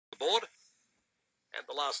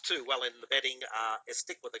last two well in the betting are A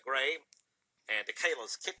Stick with a Grey and A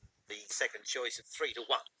Kayla's Kitten, the second choice at 3 to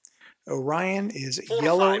 1. Orion is 4 to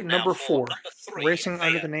yellow 5 now number for 4, number 3, racing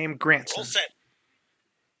under Vaya. the name All Grantson. set.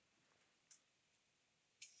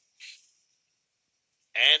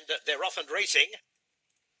 And they're off and racing.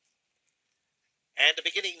 And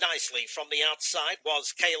beginning nicely from the outside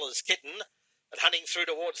was Kayla's Kitten. But hunting through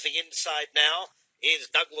towards the inside now is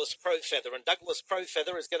Douglas Crowfeather. And Douglas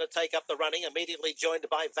Crowfeather is going to take up the running, immediately joined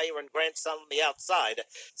by Vaya and Grantson on the outside.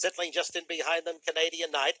 Settling just in behind them,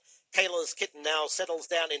 Canadian Knight. Kayla's Kitten now settles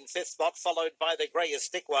down in fifth spot, followed by the Grey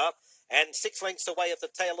Estikwa. And 6 lengths away at the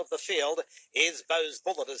tail of the field is Beau's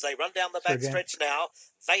Bullet as they run down the back stretch now.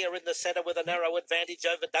 Vaya in the centre with a narrow advantage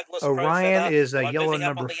over Douglas Orion Crowfeather. is a yellow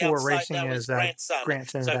number 4, racing as Grantson.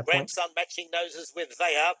 Grantson So at that point. Grantson matching noses with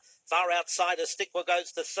Vaya. Far outside, Estikwa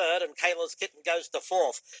goes to third, and Kayla's Kitten goes to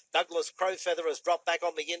fourth. Douglas Crowfeather has dropped back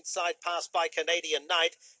on the inside, passed by Canadian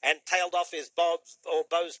Knight, and tailed off is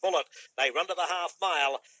Beau's Bullet. They run to the half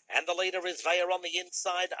mile, and the leader is Vaya on the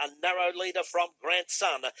inside, a narrow leader from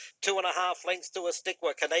Grantson. 2.5 lengths to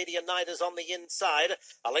Estikwa. Canadian Knight is on the inside.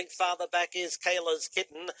 A length farther back is Kayla's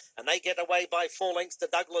Kitten, and they get away by 4 lengths to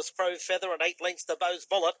Douglas Crowfeather and 8 lengths to Beau's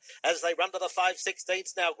Bullet as they run to the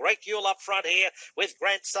 5/16. Now, Great Yule up front here with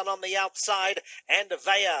Grantson on the outside and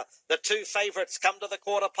Vaya. The two favourites come to the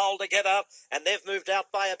quarter pole together, and they've moved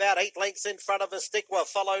out by about 8 lengths in front of Estikwa,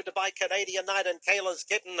 followed by Canadian Knight and Kayla's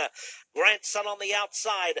Kitten. Grantson on the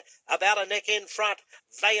outside, about a neck in front.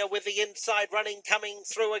 Vaya with the inside running coming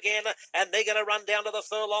through again, and they're going to run down to the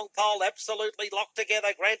furlong pole, absolutely locked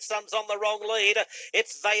together. Grandson's on the wrong lead.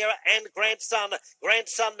 It's Vaya and Grantson.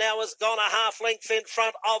 Grantson now has gone a half length in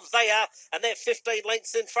front of Vaya, and they're 15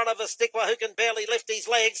 lengths in front of Estikwa, who can barely lift his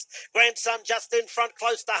legs. Grantson just in front,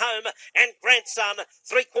 close to home, and Grantson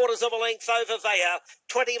 3/4 of a length over Vaya.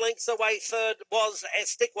 20 lengths away, third was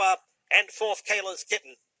Estikwa, and fourth Kayla's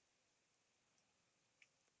Kitten.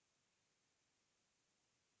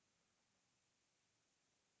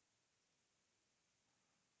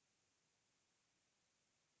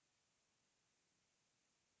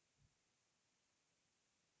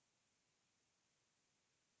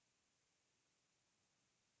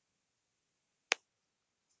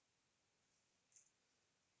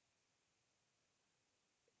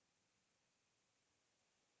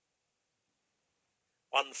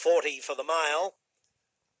 $1.40 for the mile.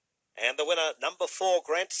 And the winner, number 4,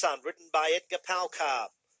 Grantson, ridden by Edgar Palcar.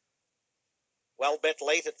 Well bet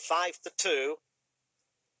late at 5 to 2.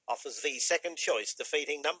 Offers the second choice,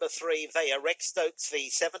 defeating number 3, Vaya. Rex Stokes, the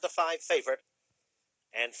 7 to 5 favourite.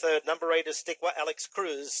 And third, number 8, Estikwa, Alex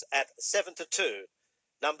Cruz at 7 to 2.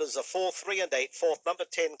 Numbers are 4, 3 and 8. Fourth, number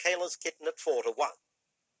 10, Kayla's Kitten at 4 to 1.